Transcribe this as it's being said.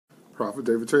Prophet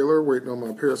David Taylor, waiting on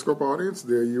my Periscope audience.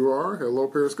 There you are. Hello,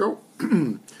 Periscope.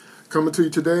 Coming to you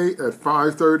today at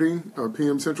 5:30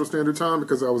 p.m. Central Standard Time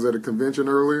because I was at a convention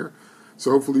earlier.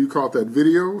 So hopefully you caught that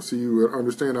video so you would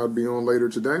understand I'd be on later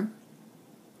today.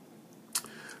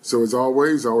 So as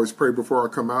always, I always pray before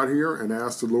I come out here and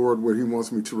ask the Lord what he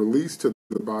wants me to release to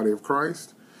the body of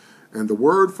Christ. And the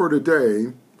word for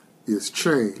today is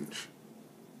change.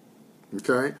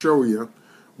 Okay? Show you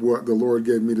what the Lord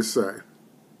gave me to say.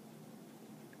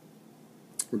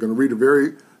 We're going to read a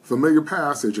very familiar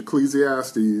passage,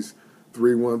 Ecclesiastes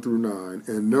 3:1 through 9.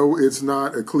 And no, it's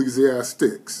not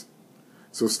Ecclesiastics.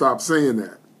 So stop saying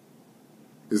that.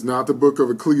 It's not the book of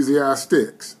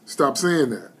Ecclesiastics. Stop saying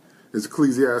that. It's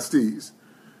Ecclesiastes,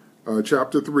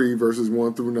 chapter 3, verses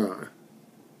 1 through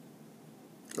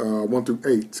 9. 1 through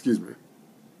 8, excuse me.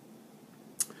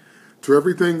 To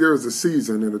everything there is a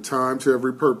season and a time to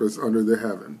every purpose under the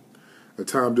heaven. A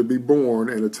time to be born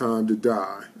and a time to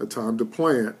die. A time to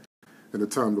plant and a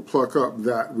time to pluck up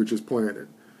that which is planted.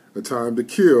 A time to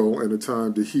kill and a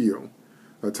time to heal.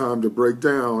 A time to break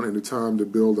down and a time to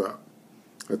build up.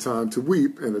 A time to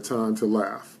weep and a time to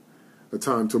laugh. A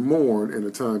time to mourn and a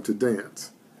time to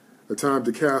dance. A time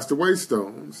to cast away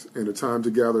stones and a time to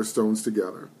gather stones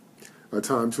together. A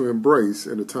time to embrace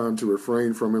and a time to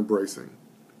refrain from embracing.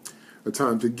 A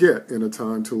time to get and a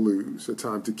time to lose. A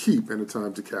time to keep and a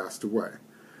time to cast away.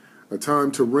 A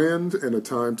time to rend and a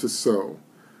time to sow.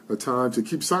 A time to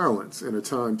keep silence and a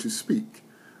time to speak.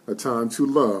 A time to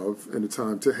love and a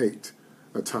time to hate.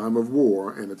 A time of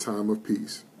war and a time of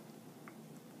peace.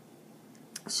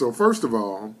 So first of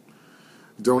all,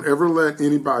 don't ever let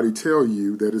anybody tell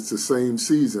you that it's the same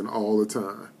season all the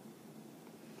time.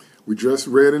 We just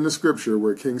read in the scripture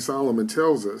where King Solomon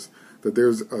tells us that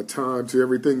there's a time to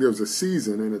everything, there's a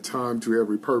season and a time to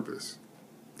every purpose.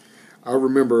 I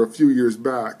remember a few years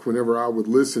back, whenever I would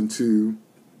listen to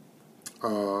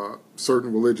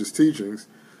certain religious teachings,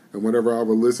 and whenever I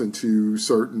would listen to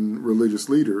certain religious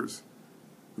leaders,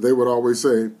 they would always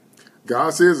say,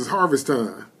 God says it's harvest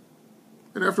time.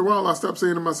 And after a while, I started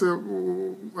saying to myself,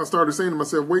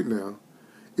 wait now,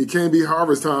 it can't be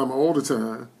harvest time all the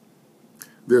time.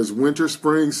 There's winter,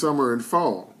 spring, summer, and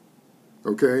fall.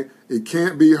 Okay? It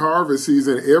can't be harvest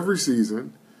season every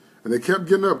season. And they kept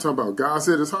getting up talking about God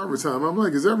said it's harvest time. I'm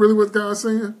like, is that really what God's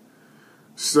saying?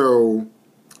 So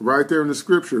right there in the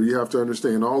scripture, you have to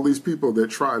understand all these people that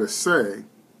try to say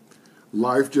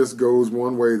life just goes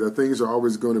one way, that things are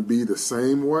always going to be the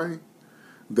same way,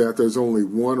 that there's only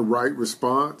one right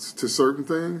response to certain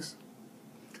things.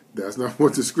 That's not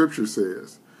what the scripture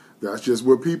says. That's just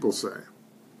what people say.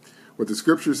 What the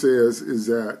scripture says is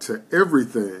that to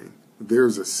everything,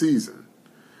 there's a season.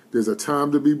 There's a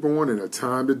time to be born and a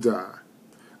time to die.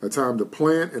 A time to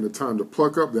plant and a time to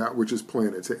pluck up that which is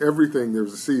planted. To everything,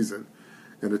 there's a season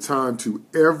and a time to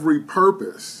every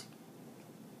purpose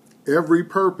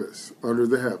under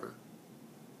the heaven.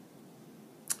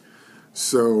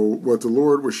 So what the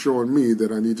Lord was showing me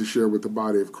that I need to share with the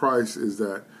body of Christ is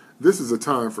that this is a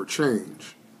time for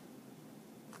change,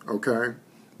 okay?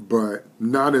 But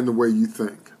not in the way you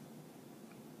think.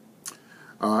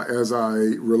 As I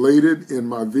related in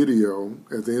my video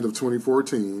at the end of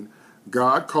 2014,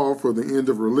 God called for the end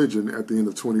of religion at the end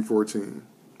of 2014.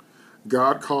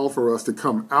 God called for us to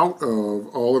come out of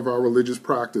all of our religious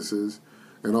practices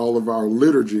and all of our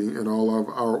liturgy and all of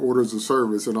our orders of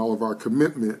service and all of our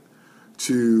commitment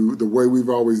to the way we've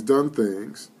always done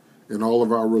things and all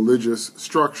of our religious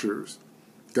structures.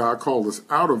 God called us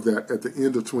out of that at the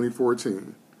end of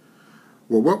 2014.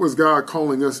 Well, what was God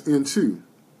calling us into?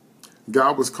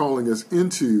 God was calling us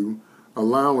into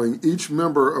allowing each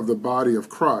member of the body of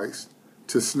Christ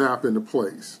to snap into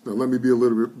place. Now, let me be a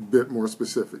little bit more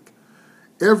specific.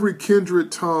 Every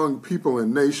kindred, tongue, people,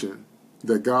 and nation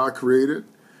that God created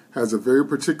has a very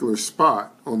particular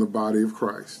spot on the body of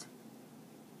Christ.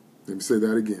 Let me say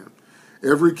that again.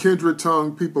 Every kindred,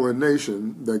 tongue, people, and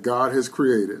nation that God has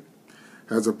created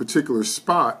has a particular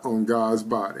spot on God's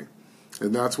body.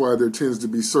 And that's why there tends to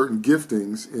be certain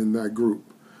giftings in that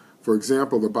group. For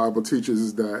example, the Bible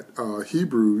teaches that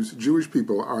Hebrews, Jewish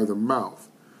people, are the mouth.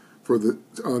 For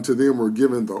unto them were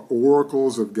given the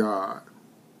oracles of God.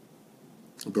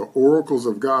 The oracles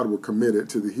of God were committed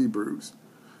to the Hebrews.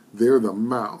 They're the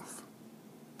mouth.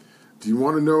 Do you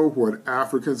want to know what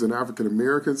Africans and African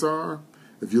Americans are?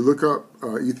 If you look up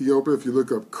Ethiopia, if you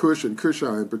look up Cush and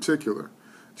Cushite in particular,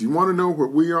 do you want to know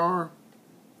what we are?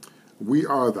 We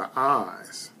are the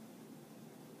eyes.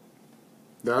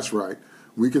 That's right.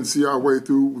 We can see our way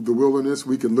through the wilderness.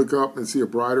 We can look up and see a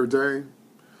brighter day.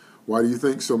 Why do you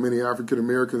think so many African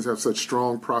Americans have such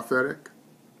strong prophetic?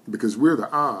 Because we're the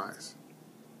eyes.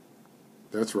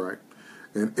 That's right.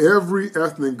 And every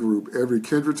ethnic group, every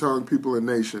kindred tongue, people, and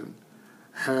nation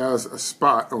has a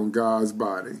spot on God's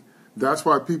body. That's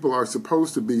why people are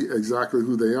supposed to be exactly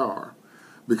who they are,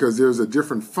 because there's a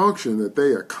different function that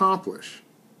they accomplish.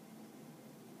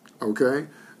 Okay?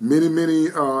 Many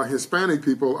Hispanic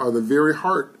people are the very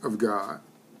heart of God.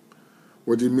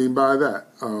 What do you mean by that?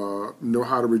 Know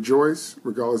how to rejoice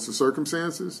regardless of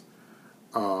circumstances,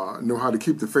 know how to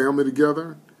keep the family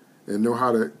together, and know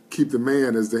how to keep the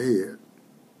man as the head.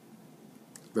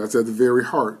 That's at the very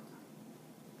heart.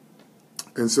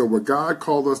 And so what God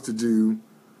called us to do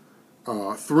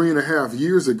 3.5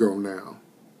 years ago now,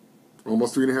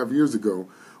 almost 3.5 years ago,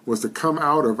 was to come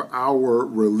out of our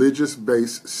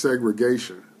religious-based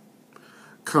segregation,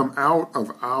 come out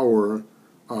of our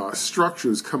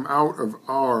structures, come out of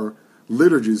our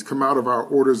liturgies, come out of our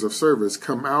orders of service,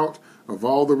 come out of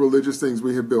all the religious things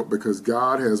we have built, because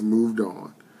God has moved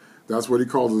on. That's what he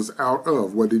called us out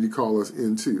of. What did he call us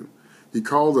into? He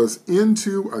called us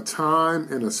into a time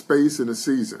and a space and a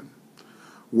season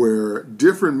where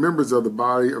different members of the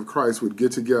body of Christ would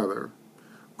get together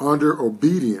under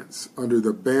obedience, under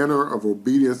the banner of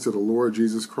obedience to the Lord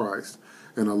Jesus Christ,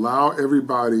 and allow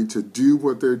everybody to do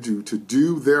what they're due, to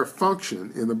do their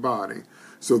function in the body,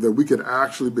 so that we could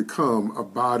actually become a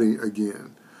body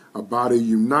again, a body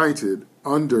united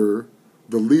under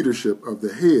the leadership of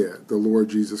the head, the Lord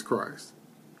Jesus Christ.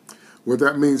 What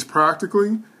that means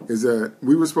practically is that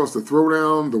we were supposed to throw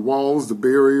down the walls, the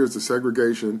barriers, the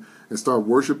segregation, and start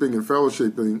worshiping and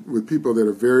fellowshipping with people that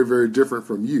are very, very different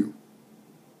from you.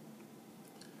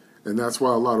 And that's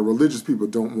why a lot of religious people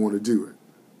don't want to do it.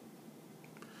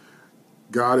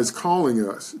 God is calling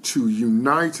us to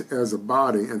unite as a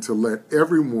body and to let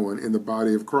everyone in the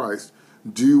body of Christ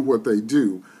do what they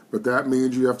do. But that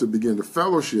means you have to begin to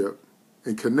fellowship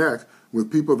and connect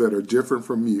with people that are different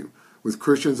from you, with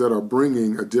Christians that are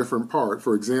bringing a different part.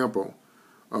 For example,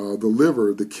 the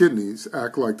liver, the kidneys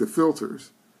act like the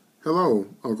filters. Hello,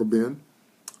 Uncle Ben.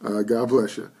 God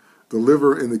bless you. The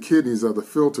liver and the kidneys are the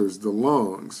filters, the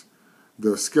lungs,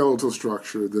 the skeletal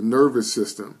structure, the nervous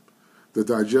system, the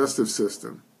digestive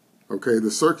system, okay,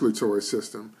 the circulatory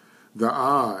system, the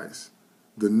eyes,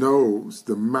 the nose,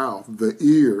 the mouth, the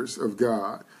ears of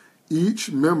God.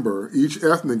 Each member, each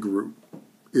ethnic group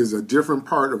is a different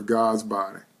part of God's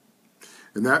body.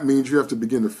 And that means you have to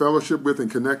begin to fellowship with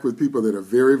and connect with people that are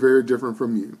very, very different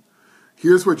from you.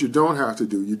 Here's what you don't have to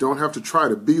do. You don't have to try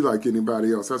to be like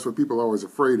anybody else. That's what people are always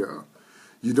afraid of.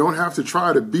 You don't have to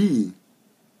try to be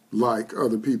like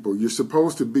other people. You're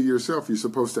supposed to be yourself. You're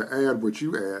supposed to add what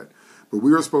you add. But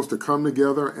we are supposed to come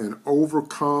together and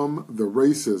overcome the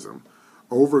racism,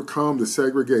 overcome the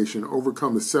segregation,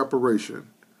 overcome the separation,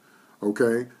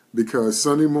 okay? Because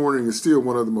Sunday morning is still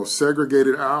one of the most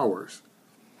segregated hours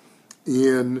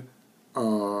in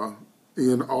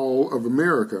all of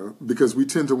America, because we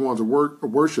tend to want to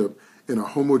worship in a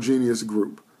homogeneous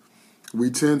group.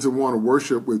 We tend to want to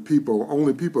worship with people,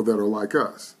 only people that are like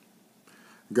us.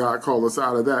 God called us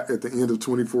out of that at the end of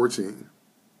 2014.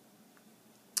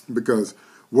 Because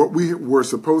what we were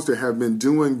supposed to have been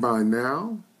doing by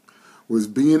now was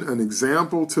being an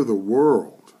example to the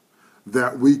world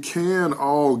that we can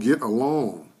all get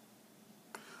along.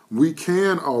 We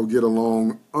can all get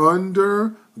along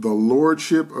under the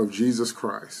lordship of Jesus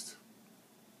Christ.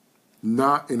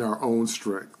 Not in our own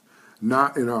strength,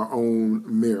 not in our own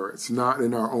merits, not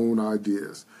in our own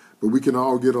ideas. But we can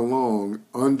all get along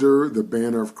under the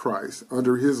banner of Christ,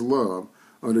 under his love,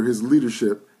 under his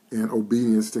leadership, and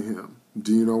obedience to him.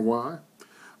 Do you know why?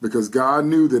 Because God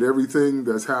knew that everything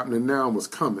that's happening now was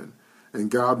coming, and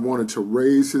God wanted to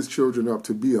raise his children up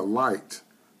to be a light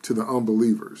to the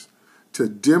unbelievers, to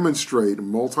demonstrate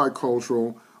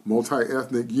multicultural,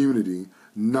 multi-ethnic unity,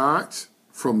 not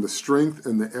from the strength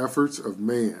and the efforts of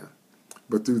man,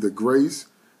 but through the grace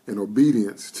and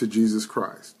obedience to Jesus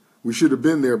Christ. We should have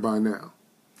been there by now.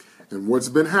 And what's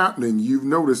been happening, you've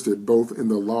noticed it both in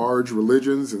the large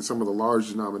religions and some of the large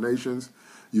denominations.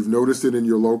 You've noticed it in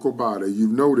your local body.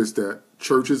 You've noticed that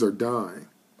churches are dying.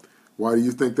 Why do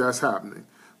you think that's happening?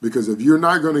 Because if you're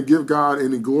not going to give God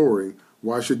any glory,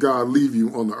 why should God leave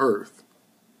you on the earth?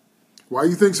 Why do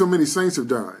you think so many saints are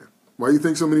dying? Why do you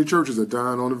think so many churches are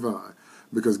dying on the vine?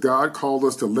 Because God called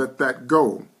us to let that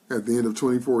go at the end of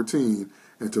 2014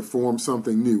 and to form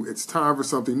something new. It's time for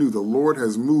something new. The Lord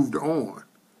has moved on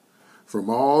from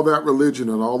all that religion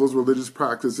and all those religious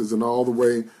practices and all the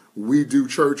way we do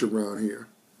church around here.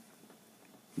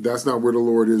 That's not where the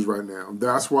Lord is right now.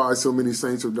 That's why so many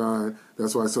saints are dying.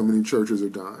 That's why so many churches are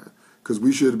dying. Because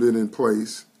we should have been in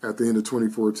place at the end of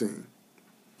 2014.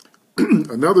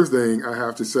 Another thing I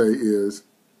have to say is,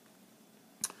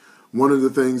 One of the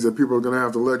things that people are going to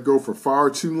have to let go for far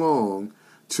too long,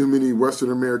 too many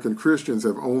Western American Christians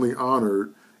have only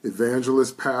honored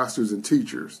evangelists, pastors, and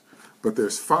teachers. But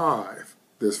there's five.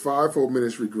 There's fivefold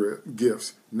ministry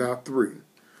gifts, not three.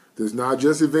 There's not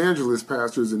just evangelists,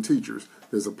 pastors, and teachers.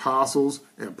 There's apostles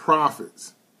and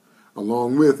prophets,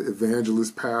 along with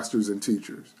evangelists, pastors, and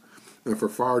teachers. And for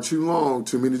far too long,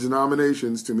 too many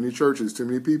denominations, too many churches, too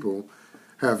many people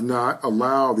have not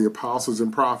allowed the apostles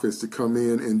and prophets to come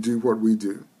in and do what we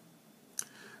do.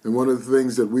 And one of the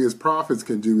things that we as prophets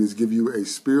can do is give you a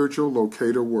spiritual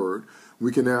locator word.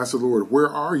 We can ask the Lord, where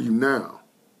are you now?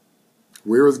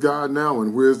 Where is God now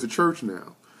and where is the church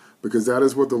now? Because that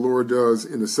is what the Lord does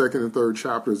in the second and third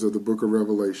chapters of the book of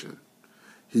Revelation.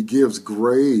 He gives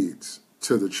grades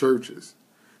to the churches.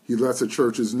 He lets the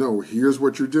churches know, here's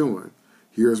what you're doing.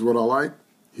 Here's what I like.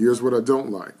 Here's what I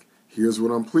don't like. Here's what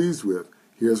I'm pleased with.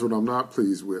 Here's what I'm not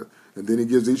pleased with. And then he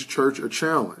gives each church a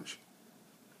challenge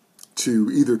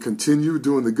to either continue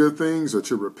doing the good things or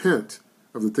to repent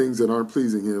of the things that aren't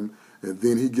pleasing him. And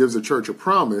then he gives the church a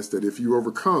promise that if you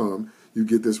overcome, you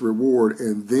get this reward.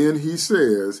 And then he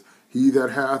says, he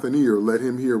that hath an ear, let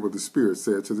him hear what the Spirit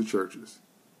said to the churches.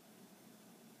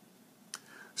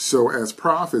 So as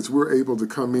prophets, we're able to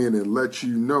come in and let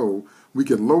you know, we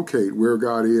can locate where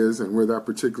God is and where that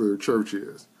particular church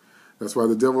is. That's why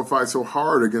the devil fights so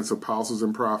hard against apostles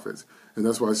and prophets. And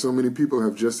that's why so many people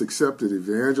have just accepted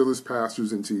evangelists,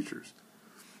 pastors, and teachers.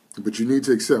 But you need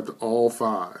to accept all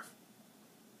five.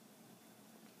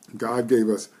 God gave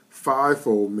us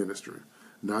fivefold ministry,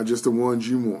 not just the ones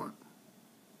you want.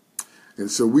 And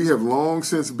so we have long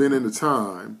since been in a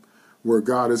time where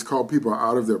God has called people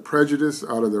out of their prejudice,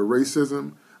 out of their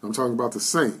racism. I'm talking about the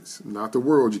saints, not the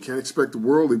world. You can't expect the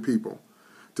worldly people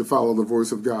to follow the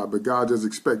voice of God, but God does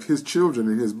expect his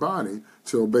children in his body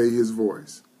to obey his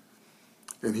voice.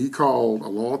 And he called a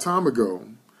long time ago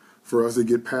for us to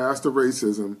get past the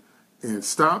racism and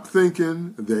stop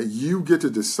thinking that you get to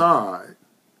decide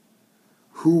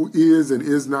who is and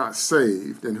is not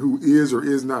saved and who is or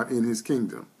is not in his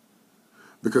kingdom.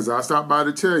 Because I stopped by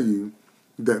to tell you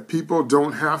that people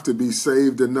don't have to be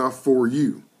saved enough for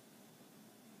you.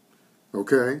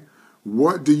 Okay?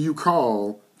 What do you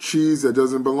call cheese that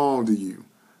doesn't belong to you?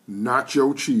 Not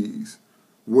your cheese.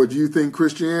 What do you think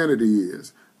Christianity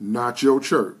is? Not your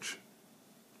church.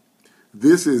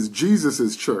 This is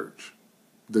Jesus's church.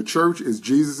 The church is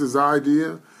Jesus's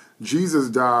idea. Jesus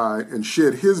died and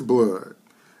shed his blood.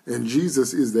 And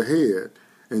Jesus is the head.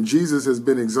 And Jesus has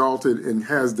been exalted and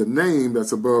has the name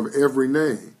that's above every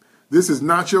name. This is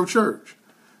not your church.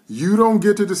 You don't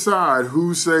get to decide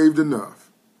who's saved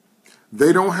enough.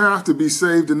 They don't have to be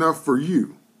saved enough for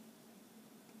you.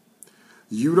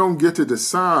 You don't get to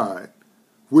decide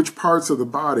which parts of the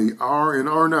body are and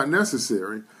are not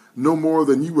necessary, no more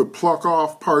than you would pluck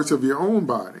off parts of your own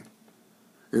body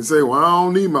and say, well, I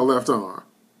don't need my left arm.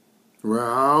 Well,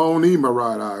 I don't need my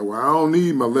right eye. Well, I don't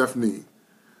need my left knee.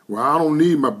 Well, I don't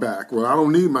need my back. Well, I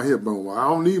don't need my hip bone. Well, I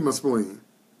don't need my spleen.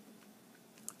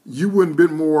 You wouldn't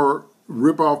bit more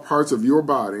rip off parts of your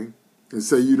body and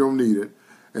say you don't need it.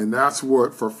 And that's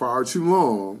what, for far too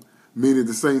long, many of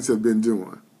the saints have been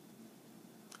doing.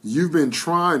 You've been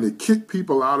trying to kick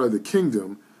people out of the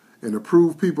kingdom and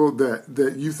approve people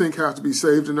that you think have to be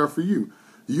saved enough for you.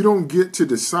 You don't get to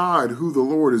decide who the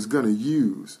Lord is going to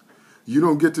use. You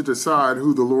don't get to decide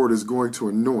who the Lord is going to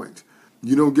anoint.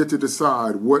 You don't get to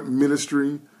decide what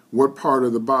ministry, what part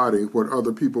of the body, what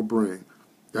other people bring.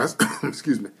 That's,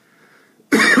 excuse me,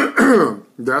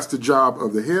 that's the job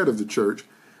of the head of the church.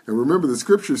 And remember, the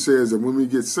scripture says that when we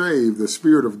get saved, the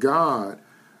Spirit of God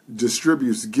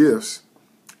distributes gifts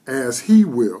as he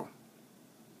will.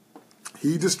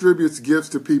 He distributes gifts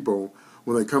to people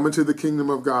when they come into the kingdom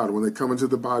of God, when they come into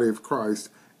the body of Christ,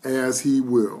 as he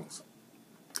wills.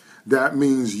 That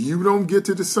means you don't get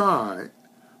to decide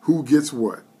who gets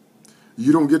what.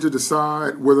 You don't get to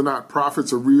decide whether or not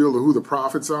prophets are real or who the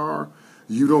prophets are.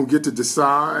 You don't get to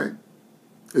decide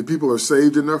if people are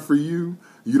saved enough for you.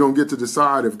 You don't get to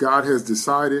decide if God has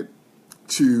decided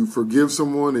to forgive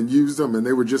someone and use them and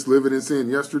they were just living in sin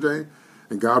yesterday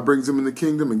and God brings them in the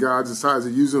kingdom and God decides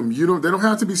to use them. They don't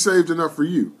have to be saved enough for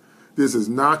you. This is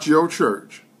not your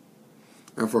church.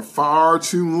 And for far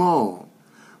too long,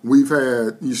 we've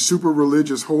had these super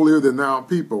religious, holier than thou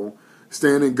people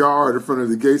standing guard in front of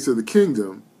the gates of the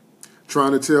kingdom,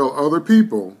 trying to tell other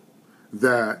people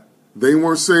that they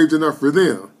weren't saved enough for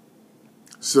them.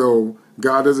 So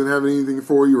God doesn't have anything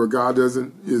for you, or God is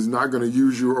not going to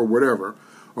use you, or whatever.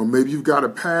 Or maybe you've got a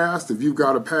past. If you've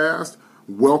got a past,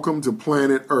 welcome to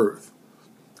planet Earth.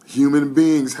 Human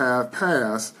beings have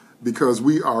past because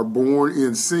we are born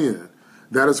in sin.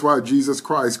 That is why Jesus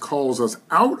Christ calls us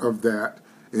out of that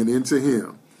and into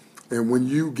him. And when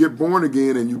you get born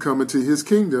again and you come into his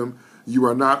kingdom, you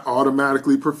are not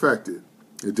automatically perfected.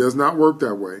 It does not work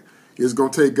that way. It's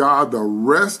going to take God the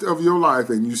rest of your life,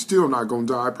 and you're still not going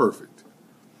to die perfect.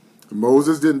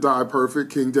 Moses didn't die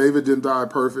perfect. King David didn't die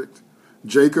perfect.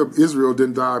 Jacob, Israel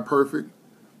didn't die perfect.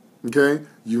 Okay?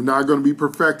 You're not going to be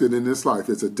perfected in this life.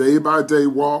 It's a day-by-day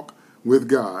walk with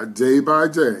God, day by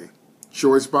day,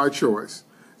 choice by choice.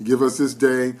 Give us this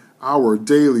day our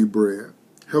daily bread.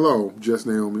 Hello, Just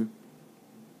Naomi.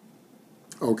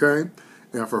 Okay?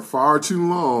 And for far too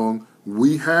long,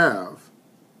 we've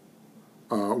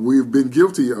been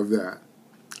guilty of that,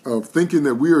 of thinking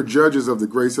that we are judges of the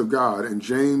grace of God. And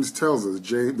James tells us,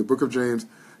 the book of James,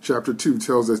 chapter 2,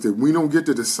 tells us that we don't get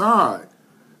to decide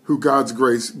who God's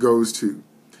grace goes to.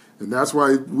 And that's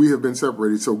why we have been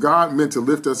separated. So God meant to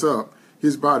lift us up,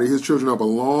 his body, his children up a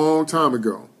long time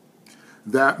ago.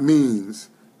 That means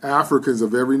Africans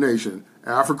of every nation.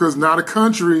 Africa's not a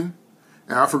country.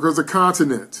 Africa's a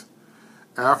continent.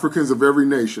 Africans of every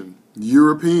nation.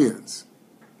 Europeans.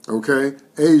 Okay?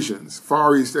 Asians.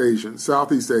 Far East Asians.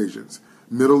 Southeast Asians.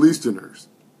 Middle Easterners.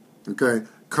 Okay?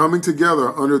 Coming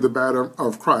together under the banner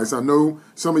of Christ. I know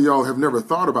some of y'all have never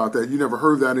thought about that. You never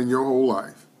heard that in your whole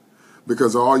life.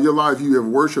 Because all your life you have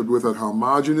worshiped with a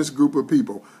homogenous group of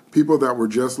people. People that were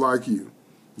just like you.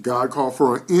 God called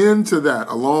for an end to that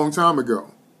a long time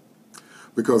ago.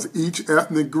 Because each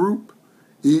ethnic group,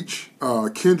 each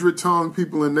kindred tongue,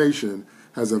 people, and nation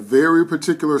has a very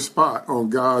particular spot on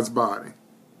God's body.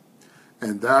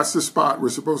 And that's the spot we're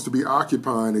supposed to be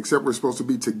occupying, except we're supposed to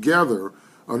be together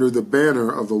under the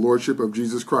banner of the Lordship of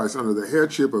Jesus Christ, under the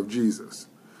headship of Jesus.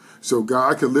 So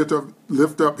God can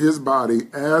lift up his body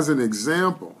as an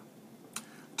example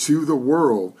to the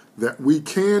world that we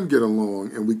can get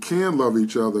along and we can love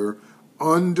each other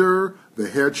under the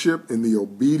headship and the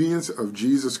obedience of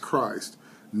Jesus Christ,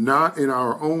 not in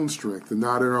our own strength and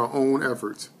not in our own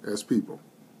efforts as people.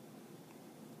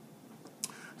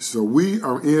 So we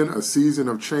are in a season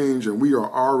of change, and we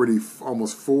are already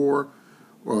almost 3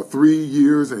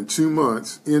 years and 2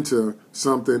 months into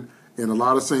something, and a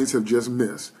lot of saints have just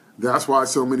missed. That's why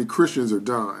so many Christians are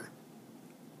dying.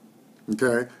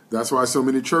 Okay? That's why so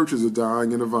many churches are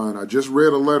dying in the vine. I just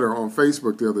read a letter on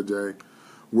Facebook the other day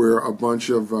where a bunch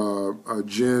of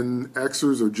Gen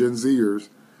Xers or Gen Zers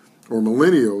or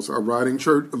millennials are writing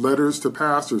church letters to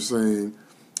pastors saying,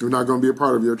 we're not going to be a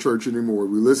part of your church anymore.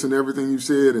 We listened to everything you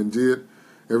said and did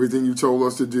everything you told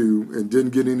us to do and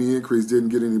didn't get any increase, didn't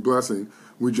get any blessing.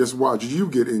 We just watched you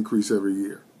get increase every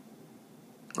year.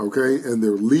 Okay? And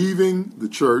they're leaving the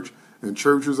church, and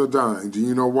churches are dying. Do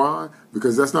you know why?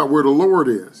 Because that's not where the Lord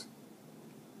is.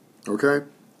 Okay?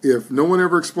 If no one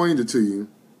ever explained it to you,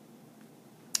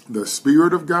 the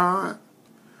Spirit of God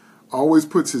always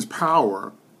puts his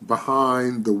power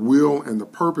behind the will and the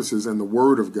purposes and the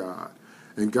Word of God.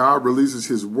 And God releases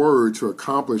his Word to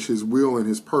accomplish his will and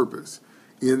his purpose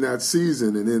in that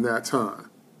season and in that time.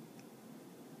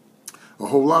 A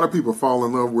whole lot of people fall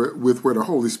in love with where the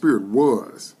Holy Spirit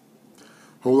was.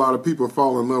 A whole lot of people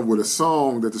fall in love with a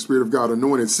song that the Spirit of God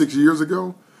anointed 6 years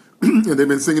ago. And they've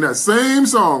been singing that same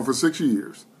song for 6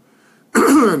 years.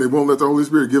 And they won't let the Holy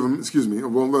Spirit give them,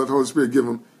 won't let the Holy Spirit give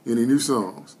them any new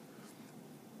songs.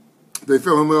 They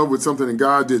fell in love with something that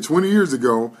God did 20 years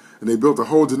ago, and they built a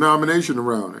whole denomination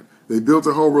around it. They built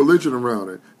a whole religion around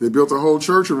it. They built a whole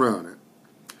church around it.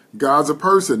 God's a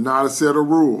person, not a set of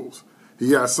rules.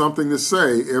 He has something to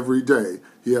say every day.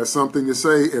 He has something to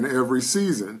say in every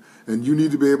season. And you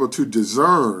need to be able to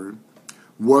discern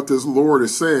what this Lord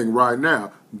is saying right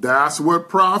now. That's what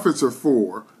prophets are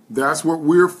for. That's what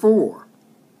we're for.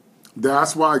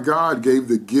 That's why God gave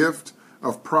the gift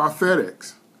of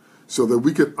prophetics, so that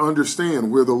we could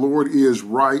understand where the Lord is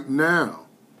right now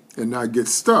and not get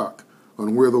stuck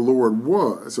on where the Lord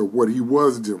was or what he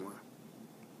was doing.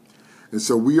 And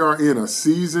so we are in a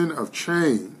season of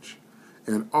change.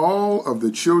 And all of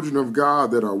the children of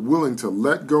God that are willing to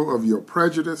let go of your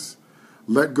prejudice,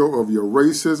 let go of your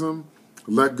racism,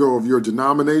 let go of your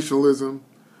denominationalism,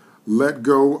 let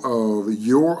go of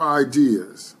your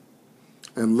ideas,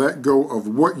 and let go of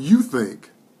what you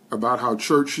think about how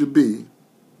church should be.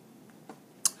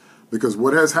 Because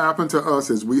what has happened to us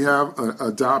is we have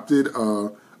adopted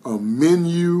a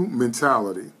menu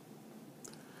mentality.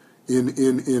 In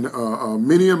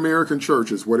many American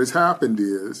churches, what has happened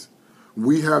is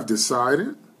we have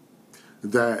decided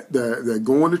that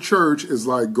going to church is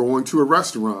like going to a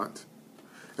restaurant.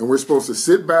 And we're supposed to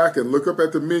sit back and look up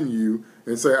at the menu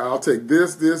and say, I'll take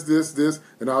this, this, this, this,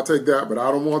 and I'll take that, but I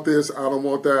don't want this, I don't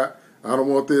want that, I don't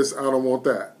want this, I don't want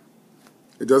that.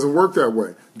 It doesn't work that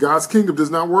way. God's kingdom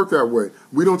does not work that way.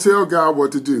 We don't tell God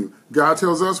what to do. God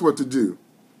tells us what to do.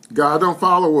 God don't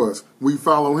follow us. We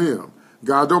follow him.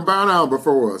 God don't bow down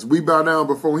before us. We bow down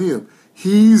before him.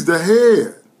 He's the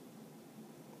head.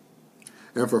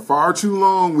 And for far too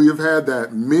long, we have had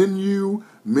that menu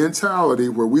mentality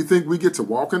where we think we get to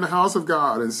walk in the house of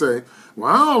God and say,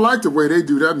 well, I don't like the way they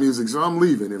do that music, so I'm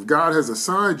leaving. If God has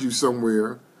assigned you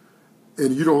somewhere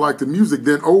and you don't like the music,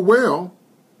 then oh well.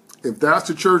 If that's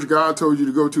the church God told you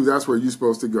to go to, that's where you're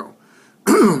supposed to go.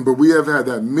 But we have had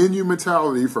that menu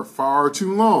mentality for far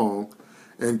too long,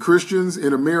 and Christians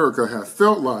in America have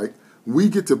felt like we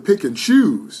get to pick and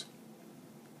choose.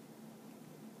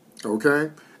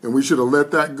 Okay? And we should have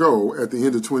let that go at the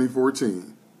end of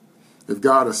 2014. If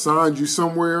God assigned you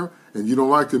somewhere and you don't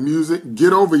like the music,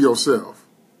 get over yourself.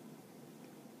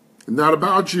 It's not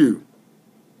about you.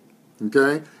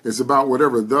 Okay? It's about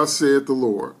whatever thus saith the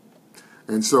Lord.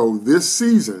 And so this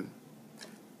season,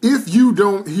 if you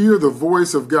don't hear the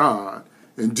voice of God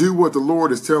and do what the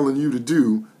Lord is telling you to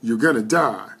do, you're going to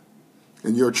die.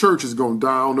 And your church is going to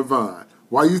die on the vine.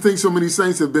 Why do you think so many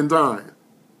saints have been dying?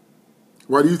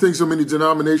 Why do you think so many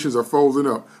denominations are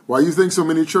folding up? Why do you think so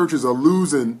many churches are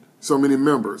losing so many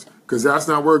members? Because that's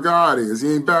not where God is.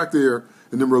 He ain't back there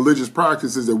in the religious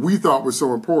practices that we thought were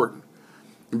so important.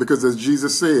 And because as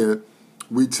Jesus said,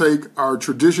 we take our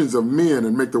traditions of men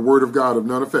and make the word of God of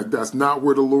none effect. That's not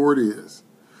where the Lord is.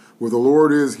 Where the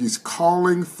Lord is, he's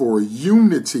calling for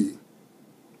unity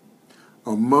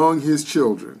among his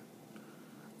children.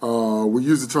 We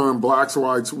use the term blacks,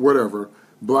 whites, whatever.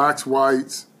 Blacks,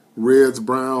 whites, reds,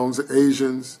 browns,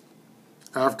 Asians,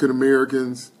 African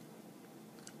Americans.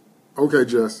 Okay,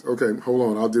 Jess. Okay, hold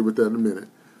on. I'll deal with that in a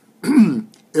minute.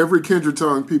 Every kindred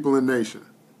tongue, people, and nation.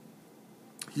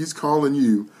 He's calling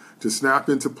you to snap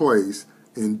into place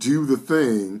and do the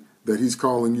thing that he's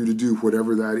calling you to do,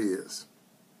 whatever that is.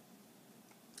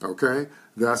 Okay?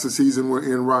 That's the season we're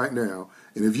in right now.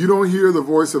 And if you don't hear the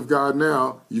voice of God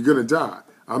now, you're going to die.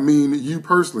 I mean you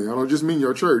personally. I don't just mean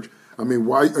your church. I mean,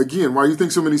 why do you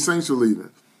think so many saints are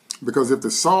leaving? Because if the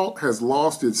salt has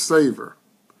lost its savor,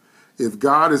 if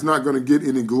God is not going to get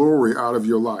any glory out of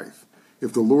your life,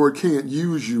 if the Lord can't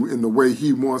use you in the way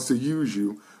he wants to use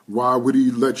you, why would he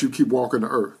let you keep walking the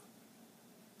earth?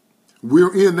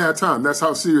 We're in that time. That's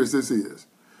how serious this is.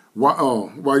 Why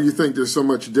do you think there's so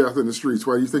much death in the streets?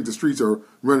 Why do you think the streets are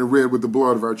running red with the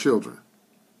blood of our children?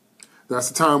 That's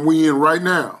the time we're in right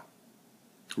now.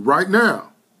 Right now.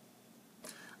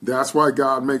 That's why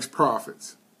God makes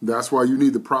prophets. That's why you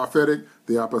need the prophetic,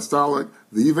 the apostolic,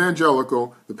 the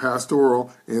evangelical, the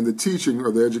pastoral, and the teaching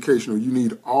or the educational. You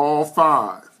need all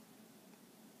five.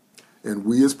 And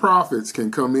we as prophets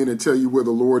can come in and tell you where the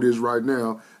Lord is right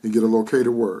now and get a located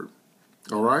word.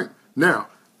 All right? Now,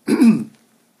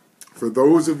 for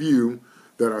those of you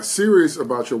that are serious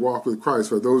about your walk with Christ,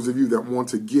 for those of you that want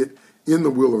to get in the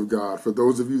will of God, for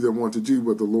those of you that want to do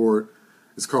what the Lord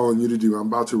is calling you to do, I'm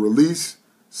about to release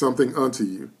something unto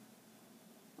you.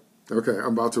 Okay,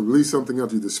 I'm about to release something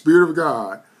unto you. The Spirit of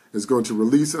God is going to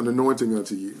release an anointing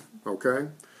unto you. Okay?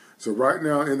 So right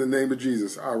now, in the name of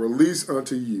Jesus, I release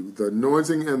unto you the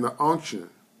anointing and the unction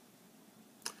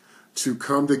to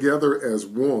come together as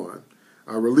one.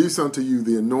 I release unto you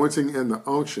the anointing and the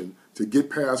unction to get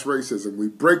past racism. We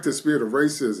break the spirit of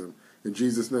racism in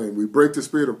Jesus' name. We break the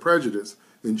spirit of prejudice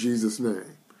in Jesus'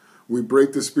 name. We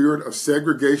break the spirit of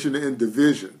segregation and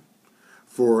division.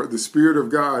 For the Spirit of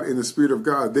God, in the Spirit of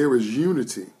God, there is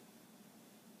unity.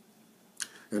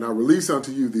 And I release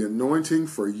unto you the anointing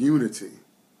for unity.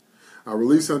 I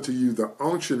release unto you the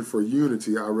unction for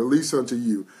unity. I release unto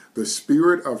you the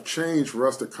spirit of change for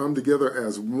us to come together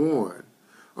as one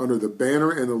under the banner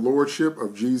and the lordship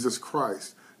of Jesus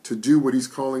Christ to do what he's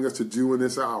calling us to do in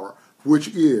this hour, which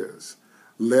is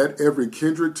let every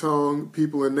kindred tongue,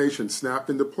 people, and nation snap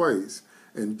into place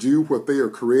and do what they are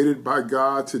created by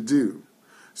God to do,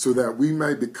 so that we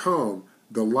may become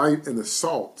the light and the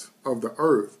salt of the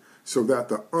earth, so that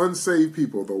the unsaved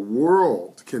people, the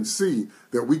world, can see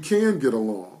that we can get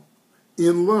along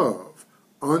in love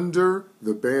under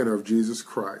the banner of Jesus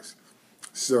Christ.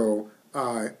 So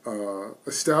I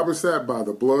establish that by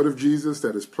the blood of Jesus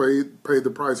that has paid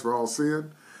the price for all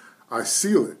sin. I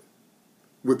seal it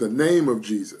with the name of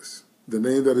Jesus, the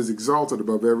name that is exalted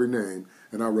above every name,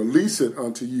 and I release it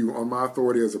unto you on my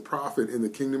authority as a prophet in the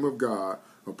kingdom of God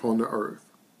upon the earth.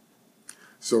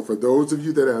 So for those of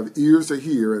you that have ears to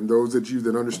hear and those of you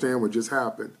that understand what just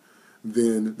happened,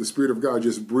 then the Spirit of God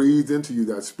just breathed into you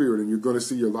that spirit, and you're going to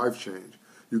see your life change.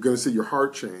 You're going to see your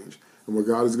heart change. And what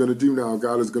God is going to do now,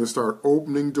 God is going to start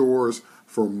opening doors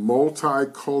for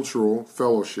multicultural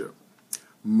fellowship.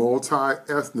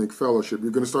 multi-ethnic fellowship.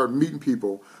 You're going to start meeting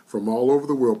people from all over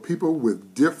the world, people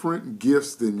with different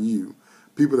gifts than you,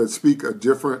 people that speak a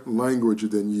different language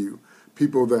than you,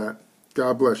 people that,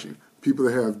 God bless you, people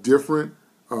that have different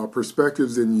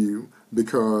perspectives than you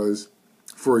because,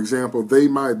 for example, they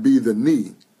might be the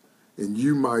knee and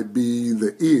you might be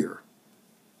the ear.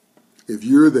 If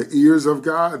you're the ears of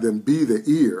God, then be the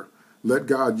ear. Let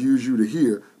God use you to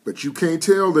hear. But you can't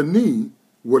tell the knee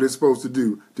what it's supposed to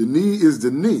do. The knee is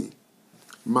the knee.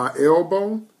 My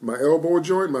elbow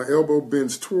joint, my elbow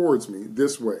bends towards me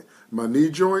this way. My knee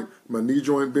joint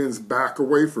bends back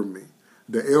away from me.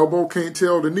 The elbow can't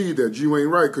tell the knee that you ain't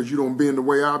right because you don't bend the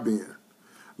way I bend.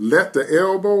 Let the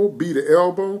elbow be the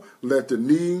elbow. Let the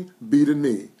knee be the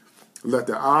knee. Let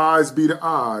the eyes be the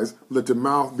eyes. Let the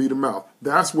mouth be the mouth.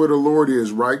 That's where the Lord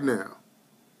is right now.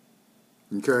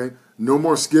 Okay? No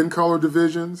more skin color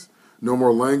divisions. No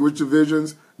more language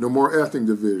divisions. No more ethnic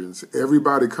divisions.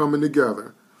 Everybody coming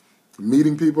together.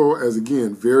 Meeting people as,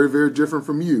 again, very, very different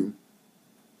from you.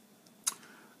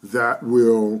 That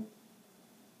will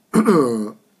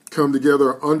come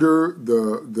together under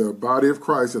the body of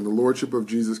Christ and the lordship of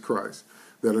Jesus Christ.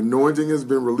 That anointing has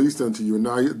been released unto you. And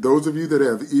now those of you that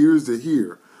have ears to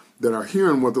hear, that are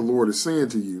hearing what the Lord is saying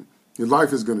to you, your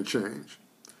life is going to change.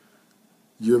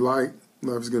 Your life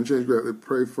is going to change greatly.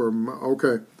 Pray for,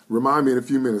 okay, remind me in a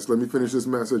few minutes. Let me finish this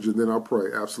message and then I'll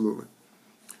pray. Absolutely.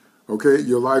 Okay,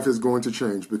 your life is going to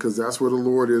change because that's where the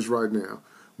Lord is right now.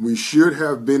 We should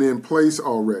have been in place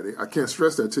already. I can't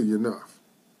stress that to you enough.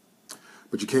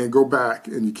 But you can't go back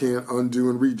and you can't undo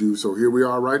and redo. So here we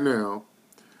are right now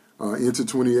into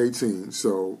 2018.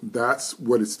 So that's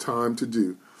what it's time to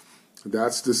do.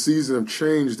 That's the season of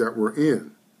change that we're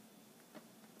in.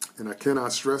 And I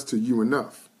cannot stress to you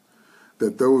enough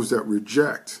that those that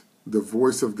reject the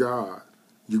voice of God,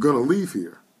 you're going to leave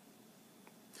here.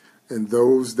 And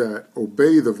those that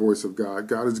obey the voice of God,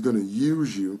 God is going to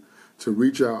use you to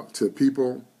reach out to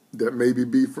people that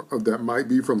might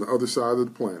be from the other side of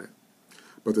the planet.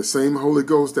 But the same Holy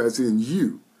Ghost that's in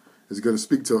you is going to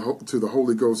speak to the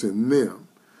Holy Ghost in them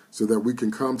so that we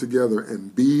can come together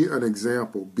and be an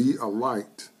example, be a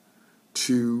light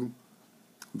to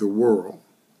the world,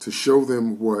 to show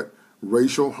them what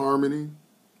racial harmony,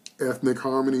 ethnic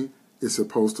harmony is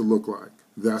supposed to look like.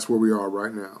 That's where we are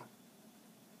right now.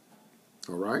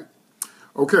 All right?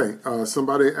 Okay,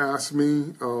 somebody asked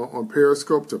me on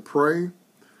Periscope to pray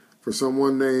for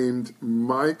someone named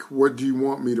Mike. What do you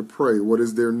want me to pray? What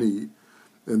is their need?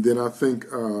 And then I think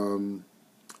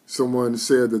someone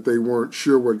said that they weren't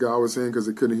sure what God was saying because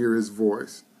they couldn't hear his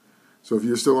voice. So if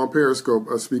you're still on Periscope,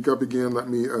 speak up again. Let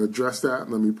me address that.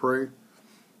 Let me pray.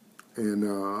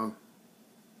 And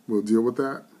we'll deal with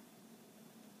that.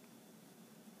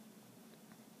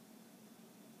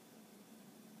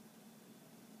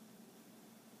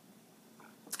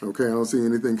 Okay, I don't see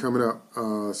anything coming up,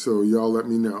 so y'all let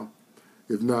me know.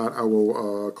 If not, I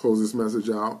will close this message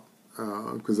out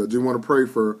because I do want to pray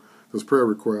for those prayer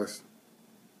requests.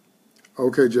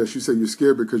 Okay, Jess, you say you're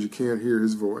scared because you can't hear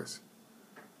his voice.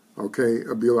 Okay,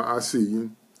 Abila, I see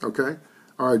you. Okay,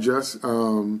 all right, Jess,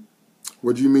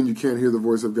 what do you mean you can't hear the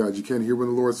voice of God? You can't hear when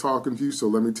the Lord's talking to you, so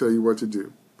let me tell you what to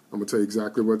do. I'm going to tell you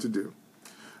exactly what to do.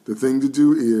 The thing to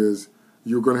do is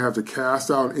you're going to have to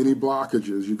cast out any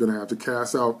blockages. You're going to have to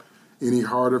cast out any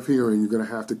hard of hearing. You're going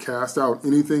to have to cast out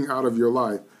anything out of your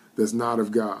life that's not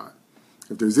of God.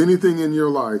 If there's anything in your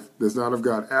life that's not of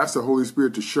God, ask the Holy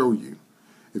Spirit to show you.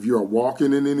 If you are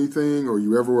walking in anything or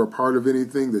you ever were a part of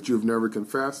anything that you've never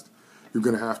confessed, you're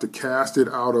going to have to cast it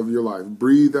out of your life.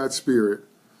 Breathe that spirit.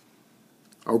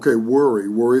 Okay, worry.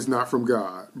 Worry is not from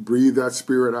God. Breathe that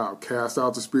spirit out. Cast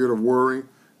out the spirit of worry,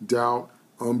 doubt,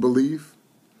 unbelief.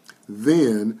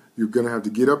 Then you're going to have to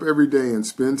get up every day and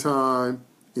spend time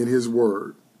in his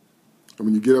word. And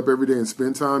when you get up every day and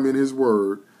spend time in his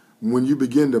word, when you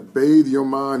begin to bathe your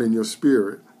mind and your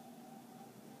spirit,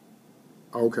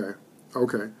 okay.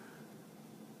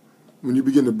 When you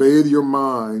begin to bathe your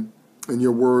mind and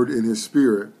your word in his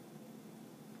spirit,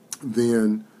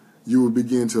 then you will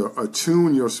begin to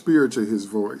attune your spirit to his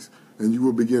voice, and you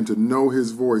will begin to know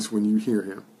his voice when you hear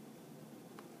him.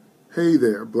 Hey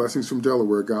there, blessings from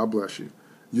Delaware, God bless you.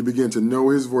 You begin to know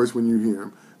his voice when you hear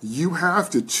him. You have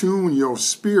to tune your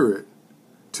spirit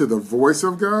to the voice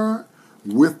of God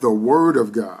with the word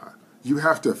of God. You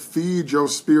have to feed your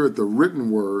spirit the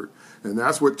written word, and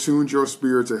that's what tunes your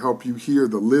spirit to help you hear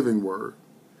the living word.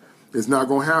 It's not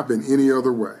going to happen any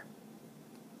other way.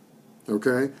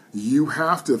 Okay? You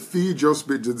have to feed your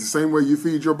spirit the same way you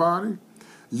feed your body.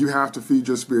 You have to feed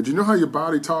your spirit. Do you know how your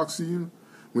body talks to you?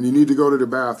 When you need to go to the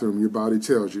bathroom, your body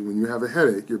tells you. When you have a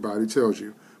headache, your body tells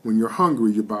you. When you're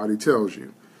hungry, your body tells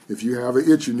you. If you have an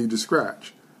itch, you need to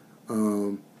scratch.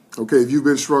 Okay, if you've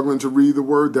been struggling to read the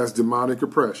word, that's demonic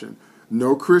oppression.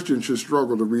 No Christian should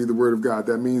struggle to read the word of God.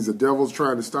 That means the devil's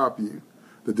trying to stop you.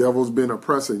 The devil's been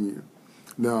oppressing you.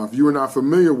 Now, if you are not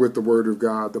familiar with the word of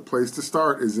God, the place to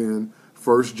start is in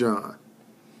 1 John.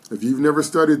 If you've never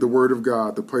studied the word of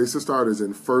God, the place to start is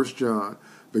in 1 John,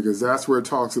 because that's where it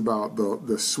talks about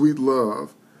the sweet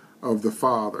love of the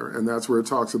Father, and that's where it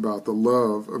talks about the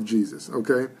love of Jesus,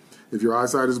 okay? If your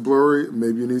eyesight is blurry,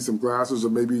 maybe you need some glasses, or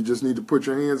maybe you just need to put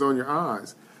your hands on your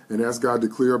eyes and ask God to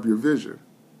clear up your vision.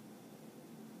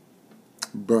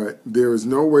 But there is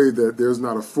no way that there's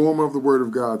not a form of the Word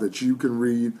of God that you can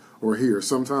read or hear.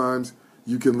 Sometimes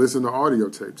you can listen to audio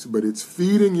tapes, but it's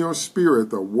feeding your spirit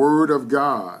the Word of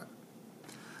God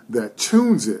that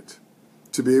tunes it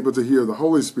to be able to hear the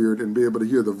Holy Spirit and be able to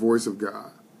hear the voice of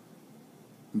God.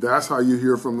 That's how you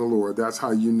hear from the Lord. That's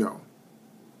how you know.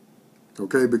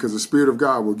 Okay, because the Spirit of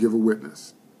God will give a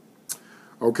witness.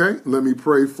 Okay, let me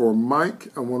pray for Mike.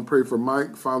 I want to pray for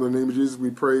Mike. Father, in the name of Jesus,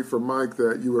 we pray for Mike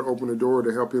that you would open the door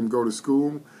to help him go to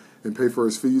school and pay for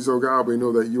his fees, oh God. We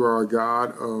know that you are a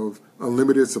God of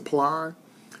unlimited supply.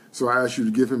 So I ask you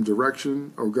to give him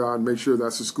direction, oh God. Make sure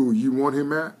that's the school you want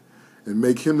him at, and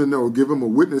make him to know. Give him a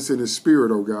witness in his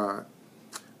spirit, oh God,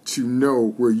 to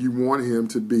know where you want him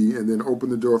to be, and then open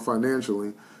the door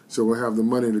financially so we'll have the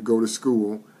money to go to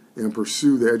school and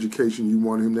pursue the education you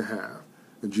want him to have.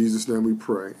 In Jesus' name we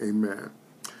pray. Amen.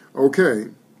 Okay.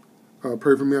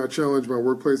 Pray for me. I challenge my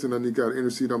workplace, and I need God to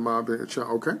intercede on my behalf.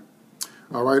 Okay.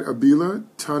 All right. Abila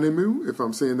Tanimu, if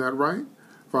I'm saying that right.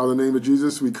 Father, in the name of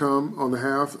Jesus, we come on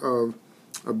behalf of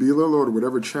Abila, Lord,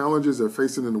 whatever challenges they're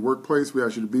facing in the workplace, we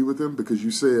ask you to be with them, because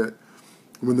you said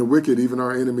when the wicked, even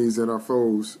our enemies and our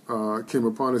foes, came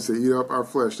upon us to eat up our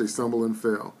flesh, they stumble and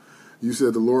fell. You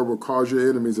said the Lord will cause your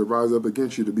enemies that rise up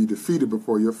against you to be defeated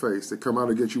before your face. They come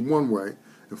out against you one way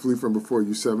and flee from before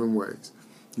you 7 ways.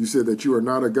 You said that you are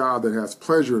not a God that has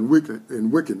pleasure in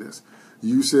wickedness.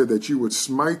 You said that you would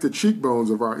smite the cheekbones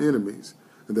of our enemies,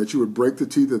 and that you would break the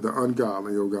teeth of the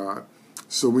ungodly, O God.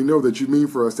 So we know that you mean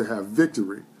for us to have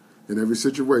victory in every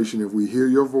situation if we hear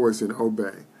your voice and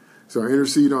obey. So I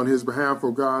intercede on his behalf,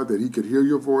 O God, that he could hear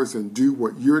your voice and do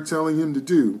what you're telling him to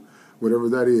do, whatever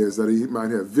that is, that he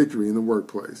might have victory in the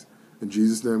workplace. In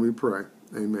Jesus' name we pray.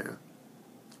 Amen.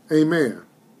 Amen.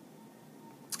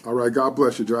 All right, God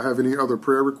bless you. Do I have any other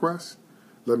prayer requests?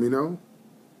 Let me know.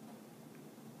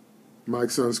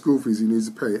 Mike's son's school fees he needs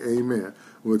to pay. Amen.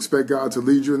 We'll expect God to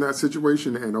lead you in that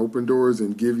situation and open doors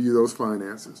and give you those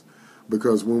finances.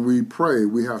 Because when we pray,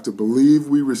 we have to believe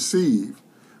we receive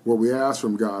what we ask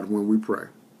from God when we pray.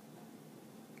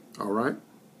 All right?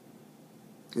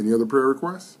 Any other prayer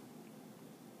requests?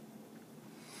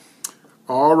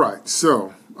 All right,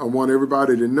 so I want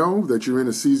everybody to know that you're in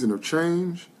a season of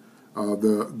change.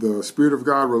 The Spirit of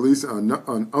God released an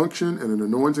unction and an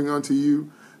anointing unto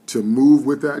you to move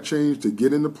with that change, to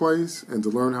get into place, and to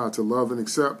learn how to love and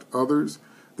accept others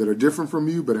that are different from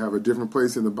you but have a different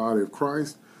place in the body of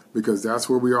Christ, because that's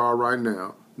where we are right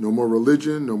now. No more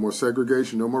religion, no more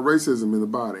segregation, no more racism in the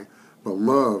body, but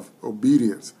love,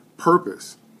 obedience,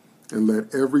 purpose, and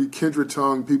let every kindred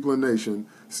tongue, people, and nation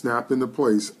snap into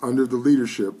place under the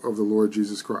leadership of the Lord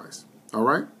Jesus Christ. All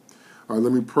right? All right,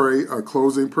 let me pray a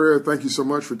closing prayer. Thank you so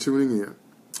much for tuning in.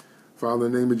 Father,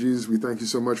 in the name of Jesus, we thank you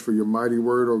so much for your mighty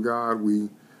word, oh God. We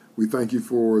thank you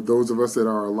for those of us that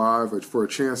are alive, for a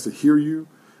chance to hear you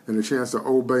and a chance to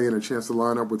obey and a chance to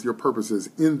line up with your purposes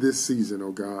in this season,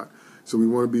 oh God. So we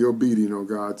want to be obedient, oh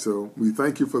God. So we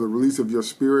thank you for the release of your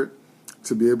Spirit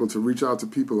to be able to reach out to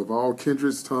people of all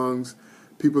kindreds, tongues,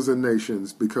 peoples, and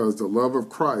nations, because the love of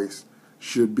Christ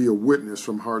should be a witness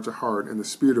from heart to heart, and the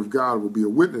Spirit of God will be a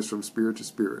witness from spirit to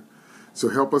spirit. So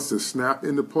help us to snap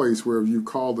into place wherever you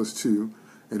called us to,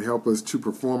 and help us to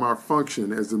perform our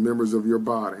function as the members of your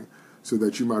body, so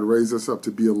that you might raise us up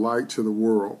to be a light to the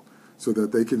world, so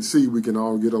that they can see we can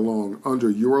all get along under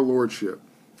your lordship,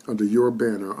 under your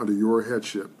banner, under your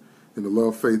headship, in the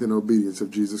love, faith, and obedience of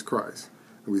Jesus Christ.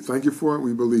 And we thank you for it.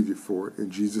 We believe you for it.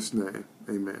 In Jesus' name,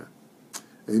 amen.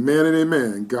 Amen and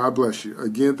amen. God bless you.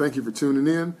 Again, thank you for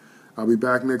tuning in. I'll be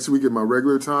back next week at my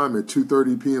regular time at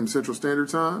 2:30 p.m. Central Standard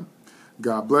Time.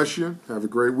 God bless you. Have a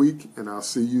great week, and I'll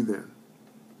see you then.